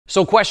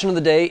So question of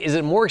the day, is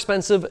it more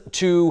expensive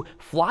to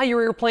fly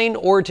your airplane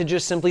or to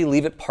just simply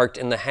leave it parked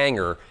in the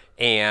hangar?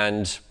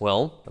 And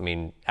well, I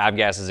mean,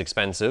 avgas is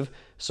expensive,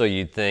 so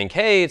you'd think,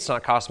 hey, it's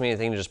not costing me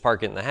anything to just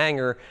park it in the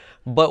hangar.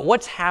 But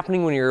what's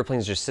happening when your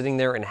airplane's just sitting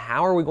there, and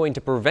how are we going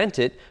to prevent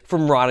it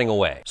from rotting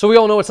away? So we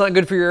all know it's not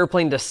good for your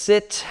airplane to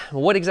sit.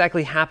 What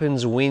exactly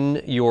happens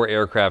when your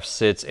aircraft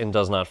sits and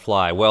does not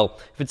fly? Well,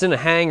 if it's in a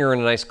hangar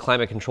in a nice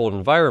climate-controlled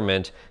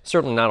environment,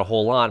 certainly not a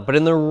whole lot, but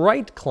in the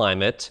right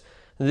climate,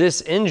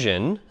 this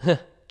engine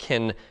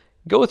can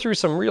go through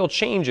some real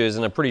changes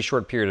in a pretty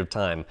short period of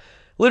time.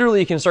 Literally,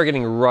 you can start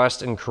getting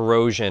rust and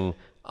corrosion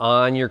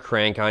on your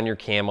crank, on your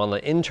cam, on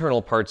the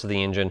internal parts of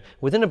the engine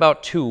within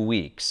about 2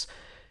 weeks.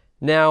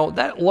 Now,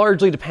 that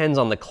largely depends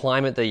on the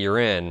climate that you're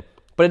in,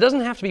 but it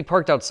doesn't have to be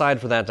parked outside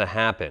for that to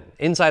happen.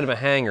 Inside of a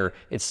hangar,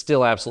 it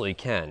still absolutely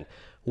can.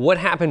 What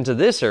happened to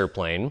this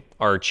airplane,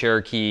 our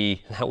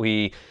Cherokee that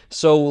we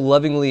so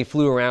lovingly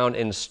flew around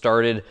and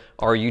started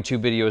our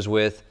YouTube videos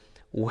with?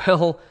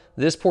 Well,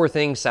 this poor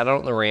thing sat out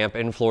on the ramp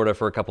in Florida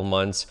for a couple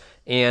months,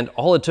 and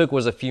all it took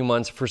was a few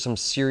months for some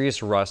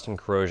serious rust and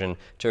corrosion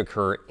to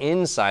occur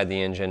inside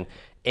the engine,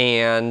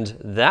 and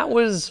that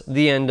was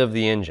the end of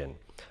the engine.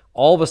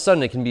 All of a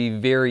sudden, it can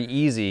be very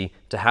easy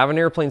to have an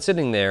airplane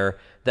sitting there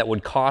that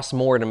would cost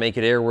more to make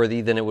it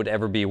airworthy than it would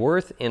ever be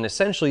worth, and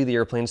essentially the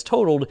airplane's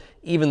totaled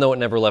even though it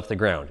never left the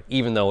ground,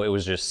 even though it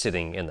was just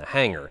sitting in the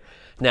hangar.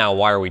 Now,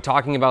 why are we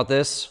talking about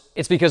this?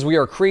 It's because we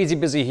are crazy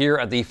busy here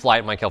at the Fly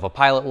at Mike Alpha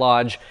Pilot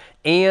Lodge,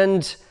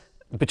 and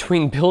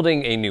between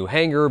building a new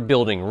hangar,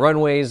 building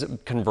runways,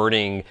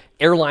 converting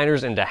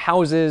airliners into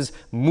houses,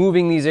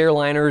 moving these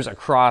airliners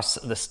across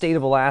the state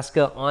of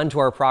Alaska onto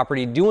our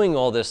property, doing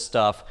all this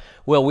stuff,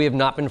 well, we have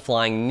not been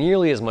flying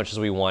nearly as much as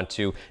we want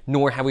to,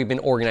 nor have we been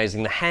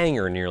organizing the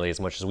hangar nearly as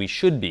much as we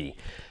should be.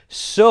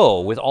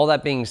 So, with all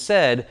that being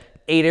said,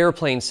 8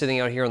 airplanes sitting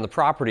out here on the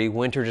property,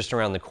 winter just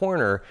around the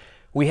corner,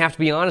 we have to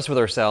be honest with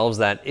ourselves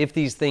that if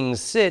these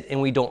things sit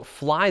and we don't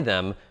fly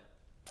them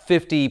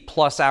 50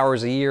 plus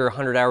hours a year,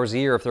 100 hours a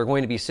year, if they're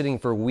going to be sitting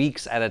for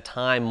weeks at a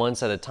time,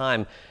 months at a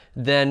time,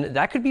 then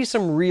that could be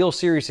some real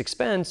serious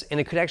expense, and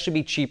it could actually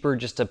be cheaper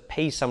just to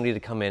pay somebody to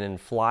come in and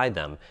fly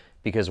them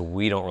because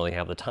we don't really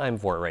have the time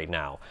for it right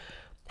now.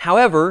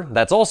 However,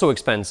 that's also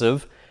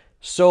expensive.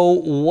 So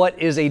what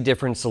is a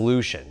different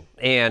solution?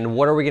 And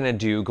what are we gonna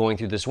do going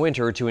through this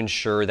winter to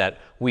ensure that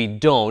we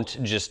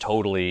don't just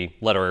totally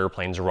let our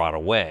airplanes rot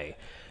away?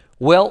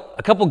 Well,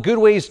 a couple good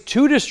ways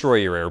to destroy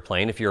your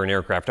airplane if you're an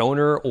aircraft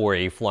owner or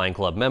a flying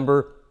club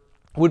member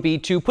would be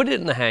to put it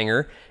in the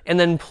hangar and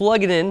then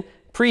plug it in,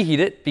 preheat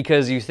it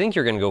because you think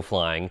you're gonna go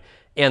flying,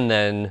 and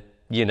then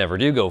you never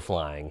do go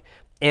flying.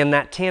 And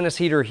that Tannis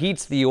heater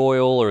heats the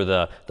oil, or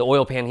the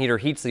oil pan heater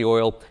heats the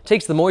oil,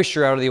 takes the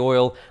moisture out of the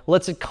oil,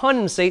 lets it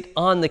condensate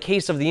on the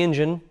case of the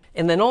engine,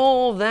 and then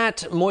all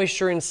that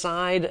moisture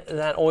inside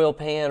that oil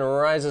pan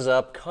rises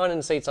up,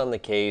 condensates on the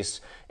case,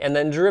 and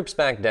then drips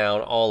back down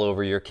all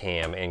over your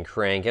cam and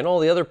crank and all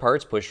the other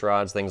parts, push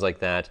rods, things like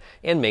that,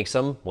 and makes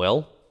them,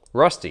 well,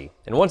 rusty.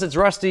 And once it's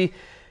rusty,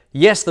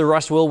 yes, the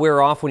rust will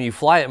wear off when you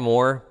fly it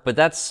more, but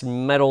that's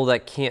metal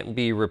that can't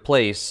be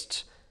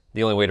replaced.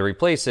 The only way to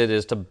replace it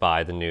is to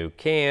buy the new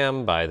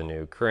cam, buy the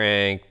new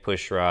crank,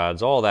 push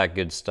rods, all that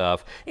good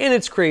stuff, and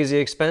it's crazy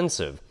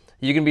expensive.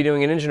 You can be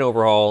doing an engine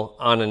overhaul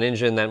on an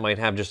engine that might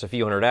have just a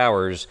few hundred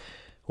hours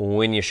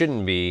when you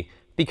shouldn't be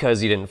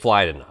because you didn't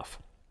fly it enough.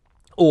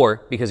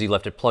 Or because you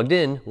left it plugged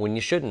in when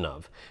you shouldn't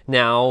have.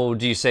 Now,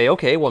 do you say,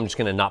 okay, well, I'm just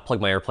gonna not plug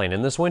my airplane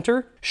in this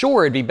winter?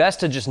 Sure, it'd be best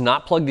to just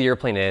not plug the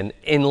airplane in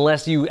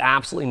unless you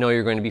absolutely know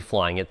you're going to be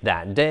flying it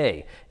that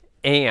day.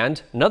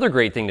 And another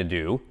great thing to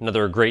do,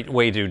 another great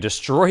way to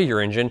destroy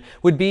your engine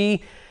would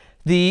be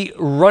the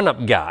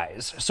run-up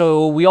guys.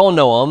 So we all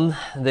know them.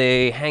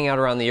 They hang out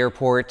around the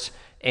airport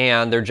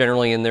and they're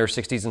generally in their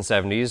 60s and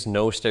 70s,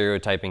 no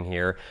stereotyping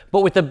here.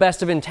 But with the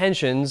best of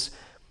intentions,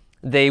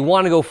 they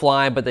want to go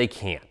fly, but they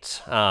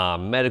can't.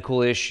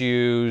 Medical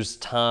issues,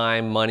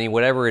 time, money,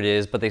 whatever it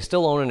is, but they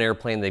still own an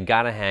airplane, they've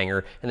got a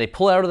hangar, and they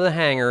pull out of the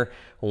hangar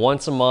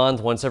once a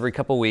month, once every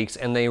couple weeks,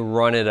 and they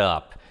run it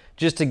up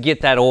just to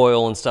get that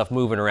oil and stuff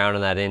moving around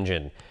in that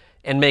engine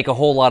and make a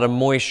whole lot of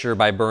moisture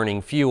by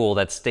burning fuel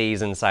that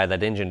stays inside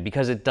that engine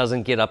because it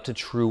doesn't get up to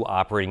true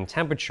operating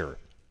temperature.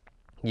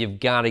 You've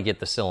got to get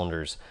the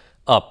cylinders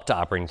up to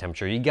operating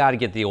temperature. You got to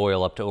get the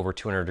oil up to over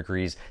 200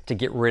 degrees to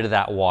get rid of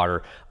that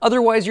water.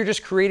 Otherwise, you're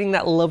just creating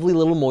that lovely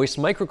little moist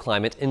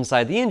microclimate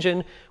inside the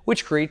engine,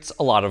 which creates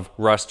a lot of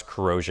rust,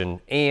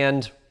 corrosion,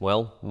 and,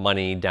 well,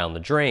 money down the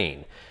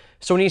drain.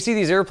 So when you see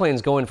these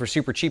airplanes going for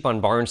super cheap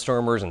on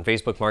Barnstormers and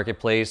Facebook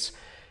Marketplace,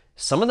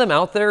 some of them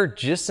out there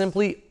just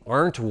simply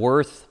aren't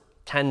worth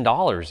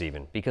 $10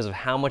 even because of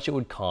how much it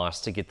would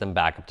cost to get them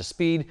back up to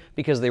speed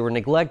because they were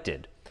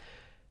neglected.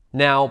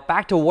 Now,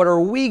 back to what are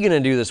we gonna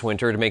do this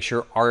winter to make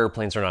sure our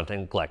airplanes are not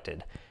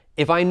neglected?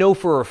 If I know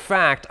for a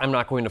fact I'm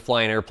not going to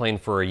fly an airplane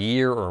for a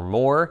year or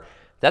more,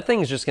 that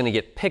thing's just gonna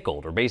get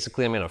pickled, or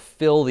basically I'm gonna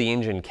fill the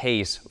engine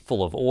case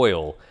full of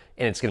oil,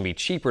 and it's gonna be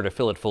cheaper to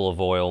fill it full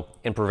of oil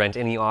and prevent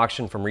any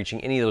oxygen from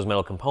reaching any of those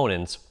metal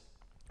components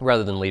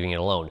rather than leaving it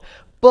alone.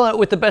 But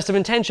with the best of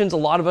intentions, a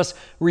lot of us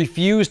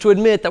refuse to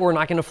admit that we're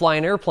not gonna fly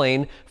an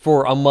airplane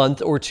for a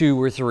month or 2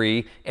 or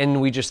 3,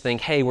 and we just think,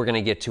 hey, we're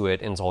gonna get to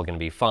it and it's all gonna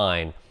be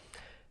fine.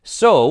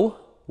 So,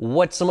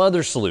 what's some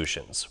other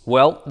solutions?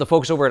 Well, the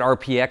folks over at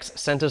RPX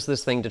sent us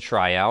this thing to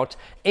try out,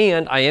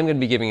 and I am gonna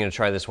be giving it a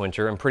try this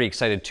winter. I'm pretty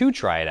excited to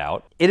try it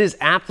out. It is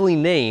aptly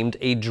named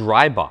a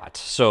DryBot.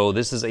 So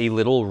this is a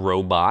little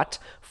robot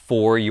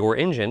for your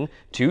engine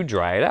to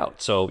dry it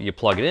out. So you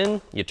plug it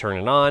in, you turn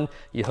it on,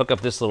 you hook up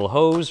this little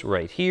hose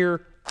right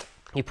here,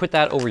 you put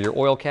that over your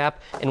oil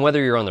cap, and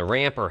whether you're on the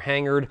ramp or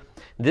hangared,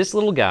 this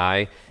little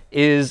guy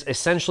is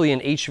essentially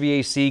an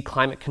HVAC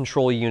climate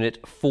control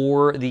unit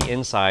for the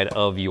inside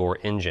of your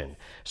engine.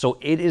 So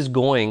it is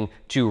going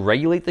to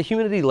regulate the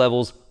humidity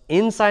levels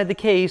inside the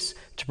case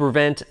to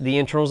prevent the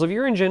internals of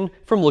your engine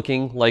from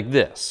looking like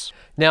this.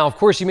 Now, of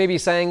course, you may be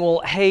saying,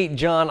 well, hey,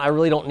 John, I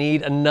really don't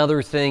need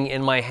another thing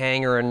in my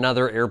hangar,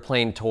 another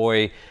airplane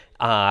toy.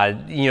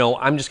 You know,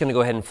 I'm just gonna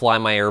go ahead and fly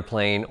my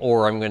airplane,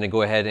 or I'm gonna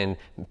go ahead and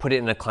put it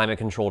in a climate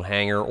controlled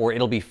hangar, or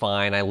it'll be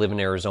fine. I live in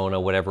Arizona,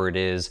 whatever it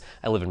is.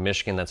 I live in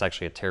Michigan, that's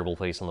actually a terrible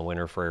place in the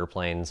winter for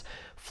airplanes.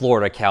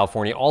 Florida,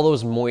 California, all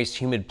those moist,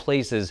 humid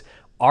places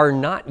are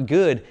not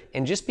good.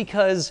 And just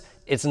because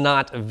it's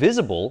not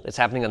visible, it's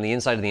happening on the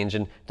inside of the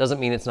engine, doesn't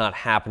mean it's not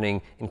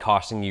happening and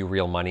costing you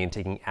real money and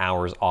taking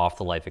hours off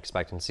the life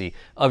expectancy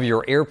of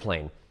your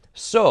airplane.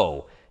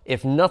 So,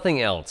 if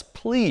nothing else,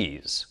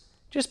 please,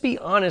 just be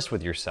honest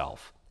with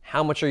yourself.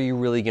 How much are you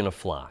really gonna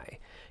fly?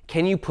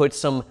 Can you put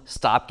some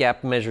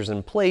stopgap measures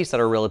in place that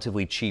are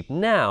relatively cheap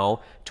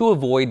now to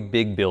avoid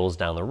big bills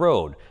down the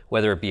road?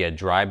 Whether it be a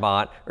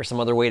DryBot or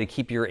some other way to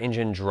keep your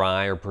engine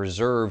dry or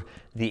preserve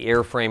the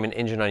airframe and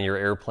engine on your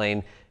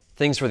airplane.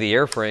 Things for the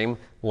airframe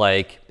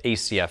like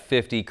ACF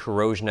 50,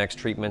 Corrosion X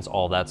treatments,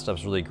 all that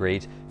stuff's really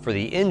great. For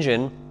the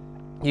engine,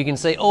 you can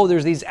say, oh,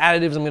 there's these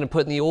additives I'm gonna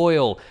put in the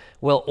oil.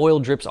 Well, oil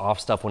drips off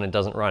stuff when it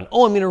doesn't run.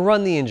 Oh, I'm gonna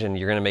run the engine.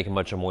 You're gonna make a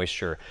bunch of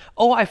moisture.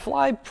 Oh, I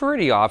fly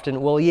pretty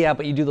often. Well, yeah,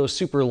 but you do those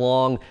super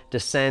long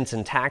descents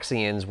and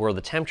taxi-ins where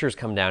the temperatures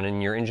come down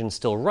and your engine's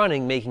still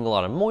running, making a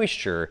lot of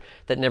moisture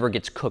that never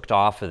gets cooked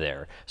off of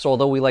there. So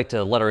although we like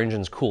to let our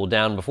engines cool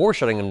down before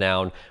shutting them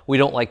down, we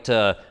don't like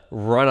to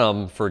run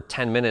them for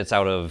 10 minutes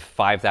out of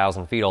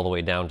 5,000 feet all the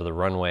way down to the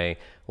runway,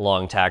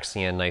 long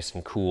taxi-in, nice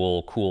and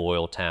cool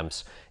oil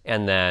temps,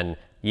 and then,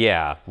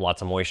 yeah,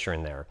 lots of moisture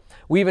in there.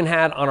 We even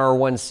had on our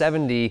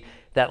 170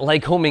 that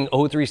Lycoming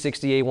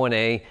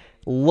 0360A1A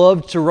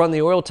loved to run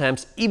the oil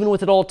temps even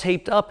with it all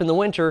taped up in the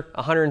winter,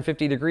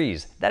 150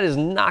 degrees. That is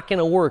not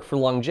gonna work for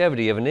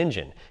longevity of an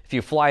engine. If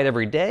you fly it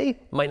every day,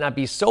 it might not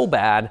be so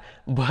bad,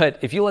 but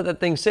if you let that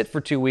thing sit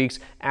for 2 weeks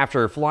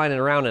after flying it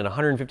around in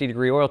 150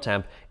 degree oil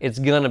temp, it's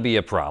gonna be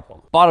a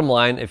problem. Bottom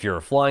line, if you're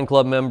a flying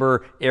club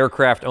member,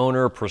 aircraft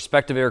owner,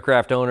 prospective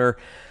aircraft owner,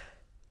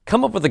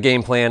 come up with a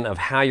game plan of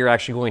how you're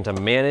actually going to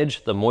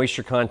manage the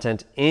moisture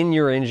content in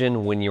your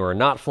engine when you are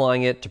not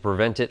flying it to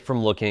prevent it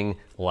from looking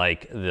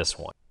like this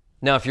one.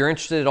 Now, if you're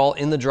interested at all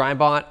in the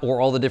DryBot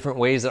or all the different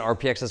ways that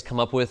RPX has come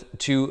up with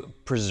to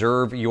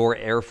preserve your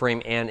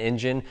airframe and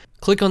engine,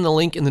 click on the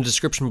link in the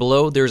description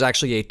below. There's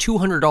actually a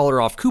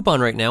 $200 off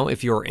coupon right now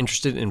if you're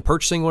interested in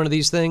purchasing one of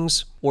these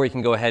things. Or you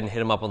can go ahead and hit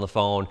them up on the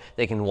phone.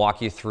 They can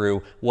walk you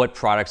through what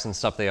products and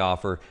stuff they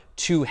offer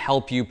to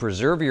help you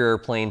preserve your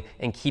airplane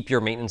and keep your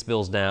maintenance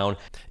bills down.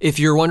 If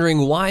you're wondering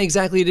why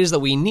exactly it is that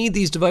we need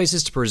these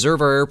devices to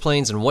preserve our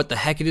airplanes and what the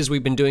heck it is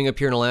we've been doing up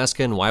here in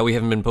Alaska and why we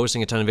haven't been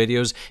posting a ton of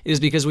videos, it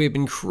is because we've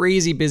been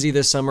crazy busy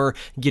this summer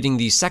getting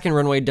the second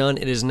runway done.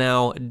 It is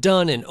now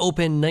done and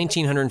open,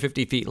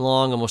 1,950 feet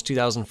long, almost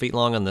 2,000 feet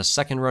long on the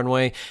second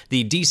runway.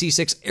 The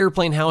DC-6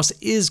 airplane house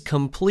is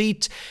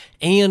complete,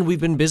 and we've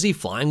been busy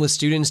flying with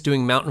students,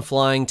 doing mountain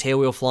flying,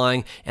 tailwheel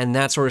flying, and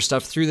that sort of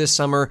stuff through this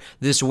summer.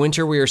 This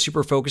winter, we are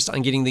super focused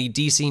on getting the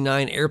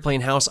DC-9 airplane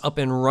house up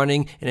and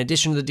running, in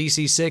addition to the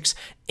DC-6,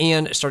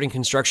 and starting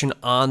construction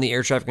on the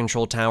air traffic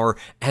control tower,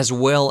 as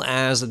well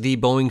as the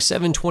Boeing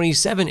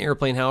 727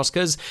 airplane house,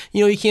 because,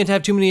 you know, you can't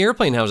have too many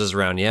airplane houses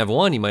around. You have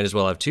one, you might as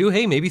well have two,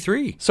 hey, maybe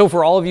three. So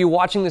for all of you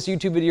watching this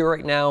YouTube video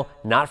right now,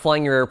 not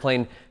flying your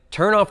airplane,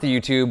 turn off the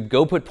YouTube,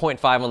 go put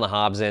 0.5 on the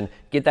Hobbs in,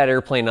 get that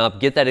airplane up,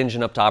 get that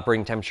engine up to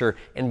operating temperature,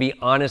 and be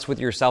honest with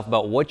yourself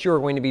about what you're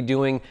going to be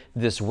doing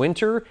this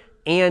winter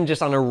and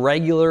just on a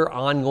regular,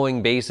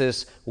 ongoing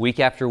basis, week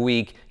after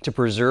week, to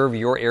preserve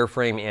your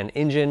airframe and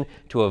engine,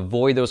 to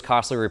avoid those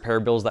costly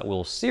repair bills that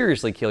will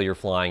seriously kill your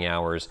flying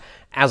hours.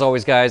 As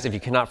always, guys, if you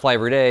cannot fly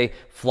every day,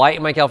 fly at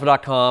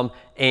MikeAlpha.com,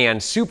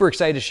 and super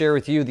excited to share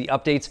with you the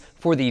updates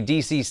for the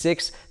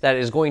DC-6 that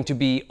is going to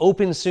be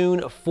open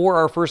soon for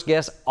our first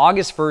guest,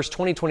 August 1st,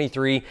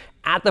 2023,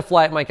 at the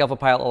Fly at Mike Alpha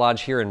Pilot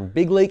Lodge here in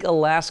Big Lake,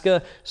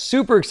 Alaska.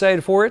 Super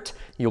excited for it.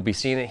 You'll be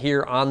seeing it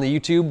here on the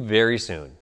YouTube very soon.